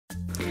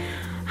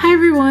Hi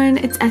everyone,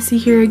 it's Essie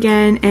here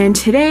again, and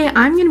today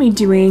I'm going to be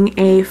doing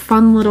a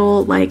fun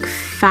little like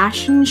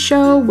fashion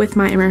show with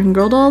my American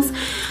Girl dolls.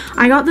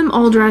 I got them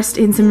all dressed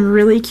in some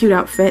really cute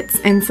outfits,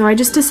 and so I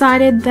just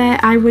decided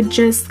that I would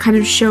just kind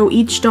of show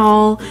each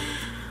doll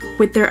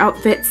with their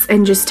outfits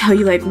and just tell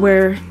you like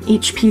where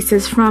each piece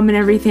is from and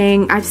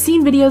everything. I've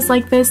seen videos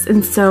like this,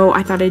 and so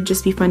I thought it'd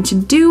just be fun to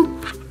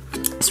do.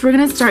 So we're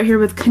going to start here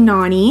with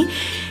Kanani,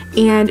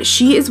 and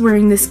she is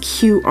wearing this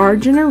cute Our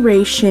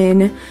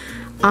Generation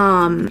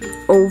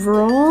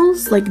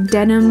overalls, like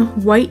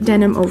denim, white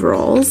denim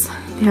overalls.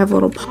 They have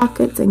little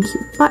pockets and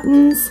cute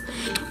buttons,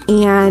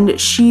 and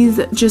she's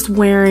just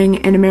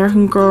wearing an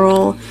American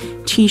Girl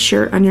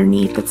t-shirt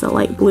underneath that's a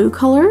light blue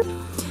color.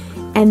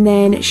 And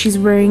then she's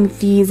wearing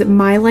these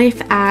My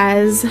Life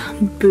As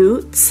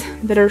boots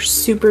that are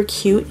super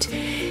cute.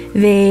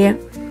 They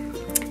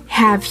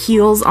have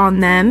heels on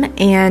them,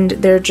 and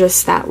they're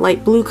just that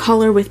light blue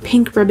color with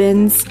pink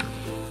ribbons.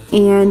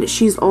 And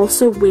she's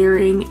also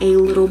wearing a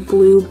little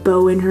blue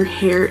bow in her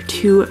hair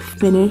to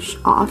finish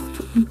off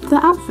the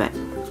outfit.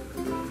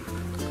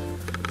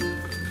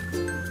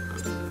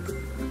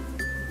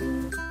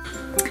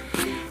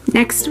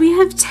 Next we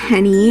have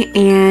Tenny,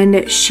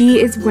 and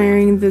she is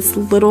wearing this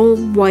little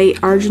white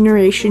Our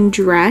Generation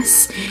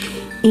dress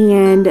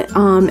and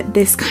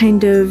this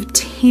kind of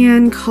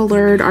tan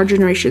colored Our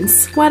Generation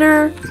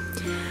sweater.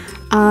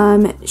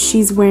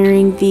 She's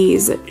wearing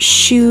these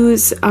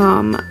shoes,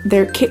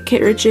 they're Kit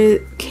Kittredge's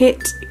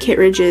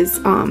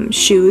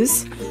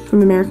shoes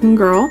from American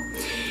Girl.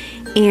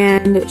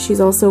 And she's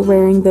also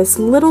wearing this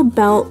little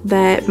belt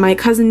that my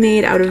cousin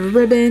made out of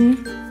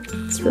ribbon.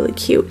 It's really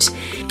cute.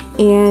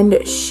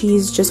 And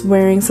she's just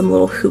wearing some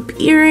little hoop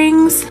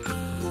earrings,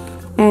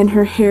 and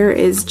her hair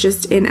is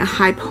just in a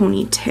high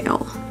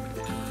ponytail.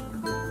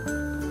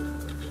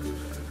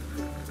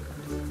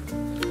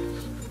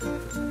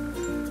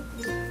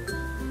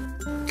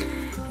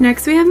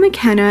 Next we have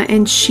McKenna,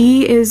 and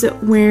she is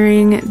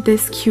wearing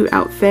this cute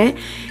outfit.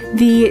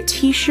 The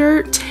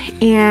t-shirt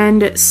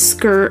and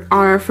skirt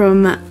are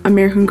from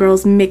American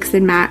Girl's Mix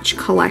and Match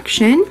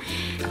collection.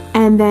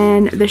 And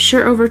then the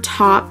shirt over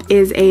top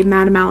is a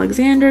Madame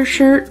Alexander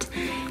shirt,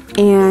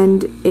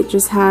 and it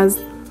just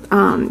has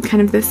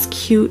kind of this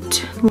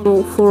cute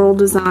little floral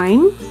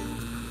design.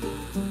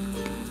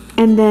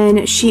 And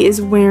then she is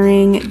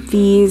wearing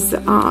these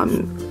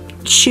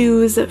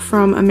shoes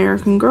from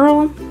American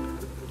Girl.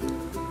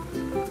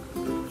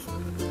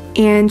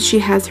 And she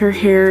has her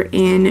hair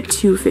in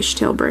 2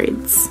 fishtail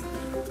braids.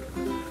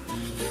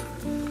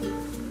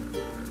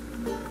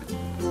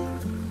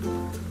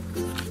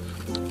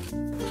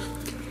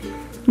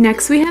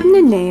 Next we have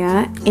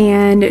Nenea,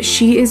 and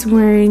she is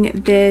wearing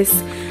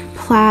this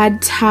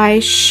plaid tie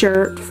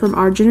shirt from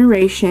Our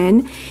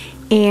Generation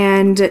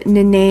and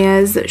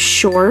Nenea's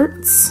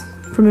shorts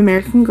from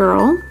American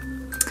Girl.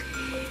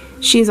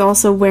 She's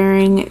also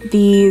wearing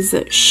these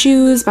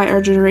shoes by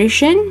Our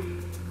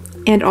Generation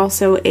and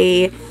also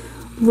a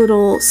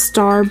little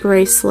star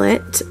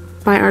bracelet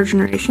by Our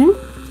Generation.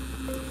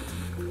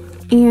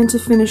 And to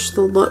finish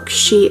the look,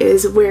 she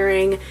is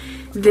wearing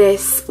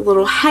this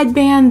little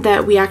headband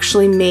that we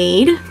actually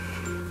made,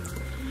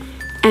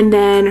 and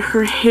then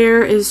her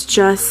hair is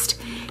just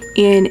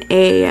in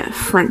a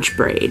French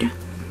braid.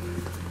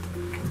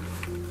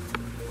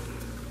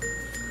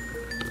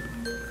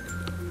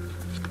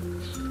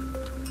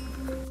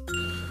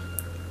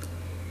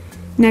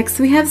 Next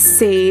we have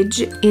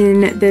Sage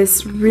in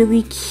this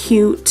really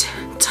cute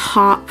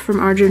top from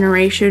Our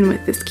Generation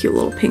with this cute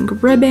little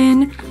pink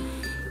ribbon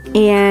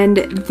and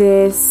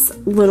this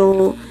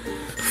little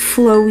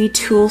flowy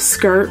tulle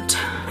skirt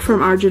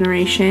from Our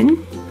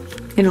Generation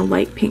in a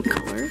light pink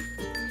color.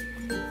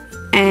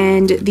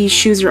 And these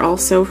shoes are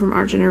also from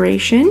Our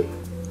Generation.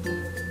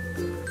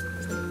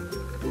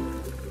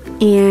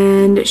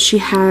 And she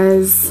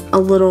has a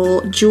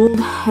little jeweled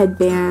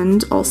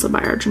headband also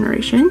by Our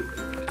Generation.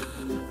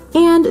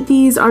 And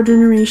these Our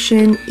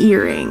Generation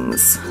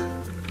earrings.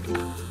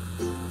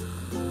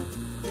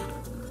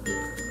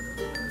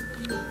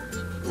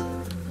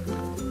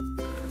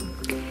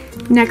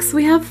 Next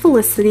we have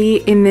Felicity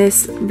in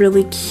this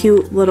really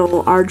cute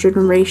little Our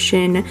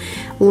Generation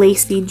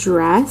lacy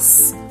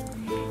dress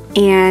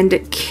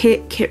and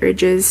Kit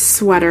Kittredge's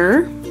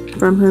sweater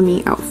from her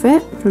Me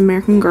outfit from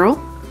American Girl,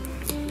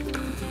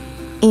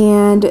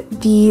 and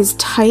these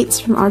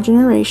tights from Our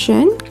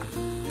Generation,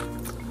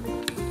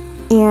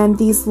 and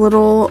these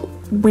little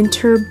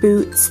winter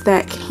boots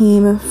that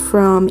came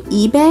from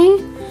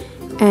eBay,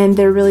 and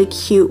they're really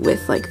cute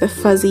with like the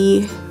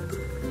fuzzy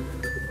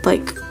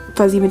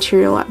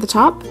material at the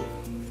top.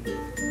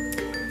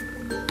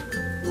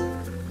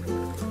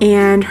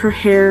 And her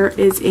hair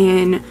is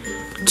in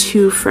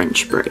 2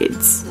 French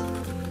braids.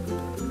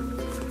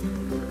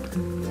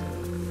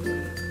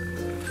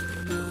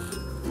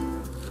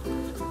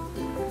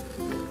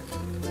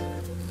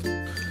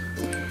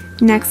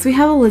 Next we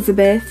have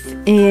Elizabeth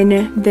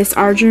in this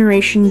Our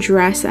Generation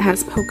dress that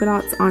has polka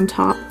dots on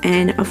top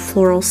and a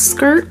floral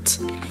skirt.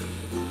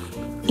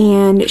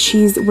 And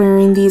she's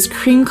wearing these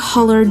cream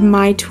colored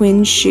My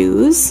Twin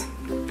shoes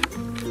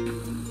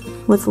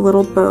with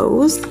little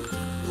bows.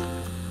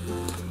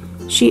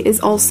 She is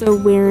also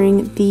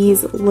wearing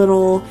these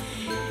little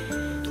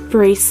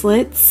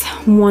bracelets,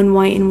 one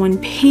white and one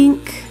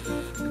pink,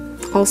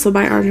 also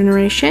by Our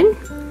Generation.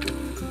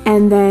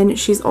 And then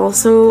she's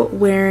also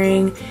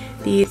wearing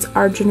these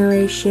Our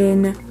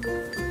Generation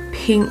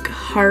pink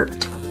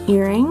heart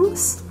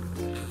earrings.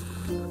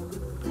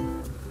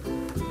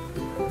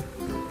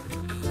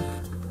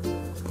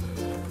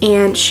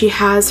 And she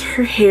has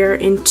her hair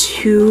in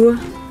 2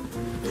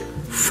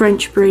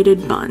 French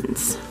braided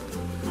buns.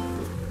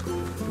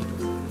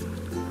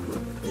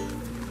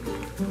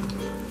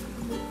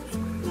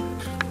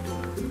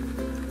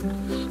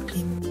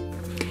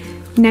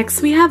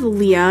 Next we have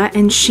Leah,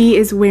 and she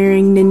is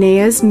wearing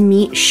Nenea's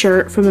meat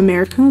shirt from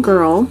American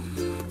Girl,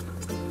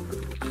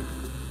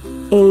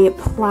 a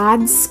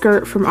plaid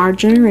skirt from Our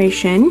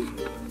Generation,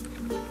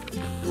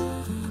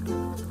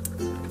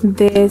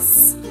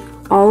 this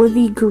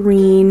olivey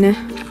green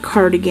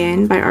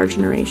cardigan by Our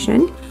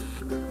Generation,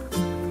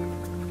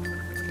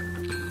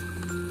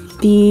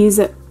 these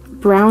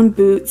brown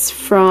boots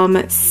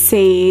from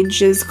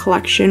Sage's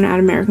collection at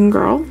American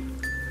Girl.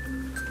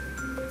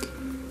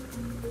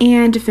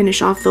 And to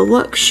finish off the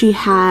look, she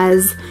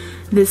has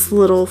this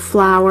little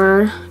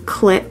flower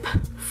clip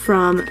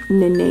from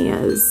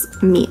Nenea's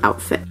Me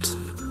outfit.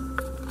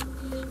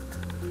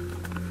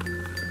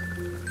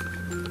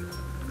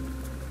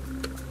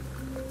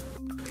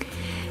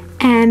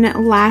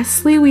 And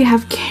lastly, we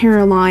have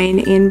Caroline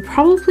in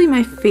probably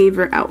my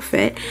favorite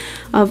outfit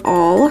of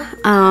all.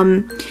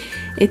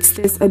 It's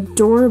this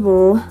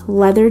adorable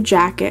leather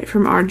jacket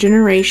from Our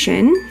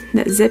Generation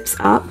that zips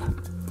up.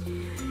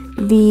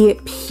 The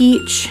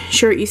peach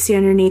shirt you see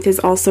underneath is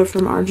also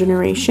from Our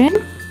Generation.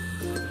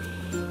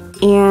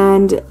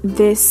 And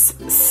this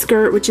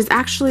skirt, which is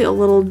actually a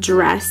little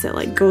dress that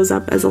like goes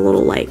up as a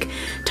little like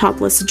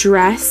topless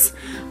dress,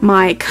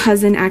 my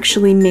cousin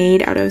actually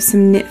made out of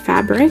some knit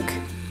fabric.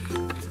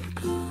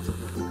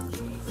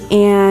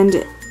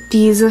 And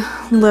these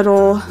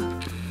little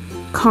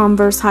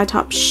Converse high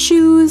top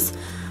shoes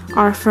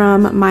are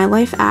from My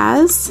Life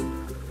As.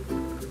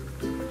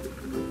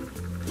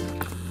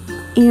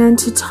 And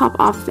to top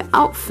off the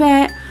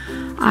outfit,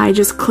 I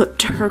just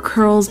clipped her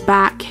curls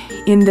back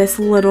in this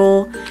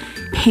little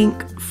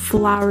pink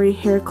flowery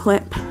hair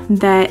clip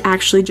that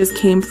actually just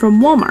came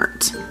from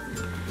Walmart.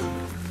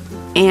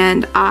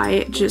 And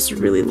I just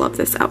really love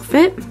this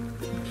outfit.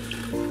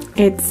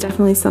 It's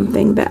definitely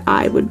something that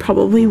I would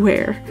probably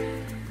wear.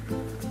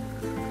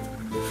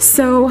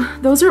 So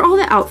those are all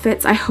the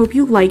outfits. I hope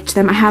you liked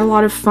them. I had a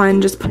lot of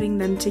fun just putting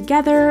them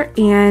together,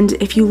 and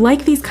if you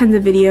like these kinds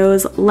of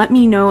videos, let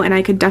me know and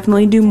I could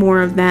definitely do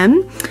more of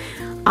them.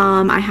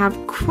 I have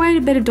quite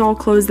a bit of doll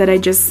clothes that I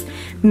just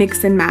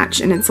mix and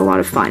match, and it's a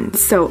lot of fun.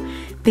 So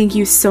thank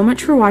you so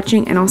much for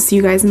watching, and I'll see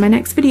you guys in my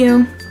next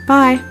video.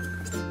 Bye!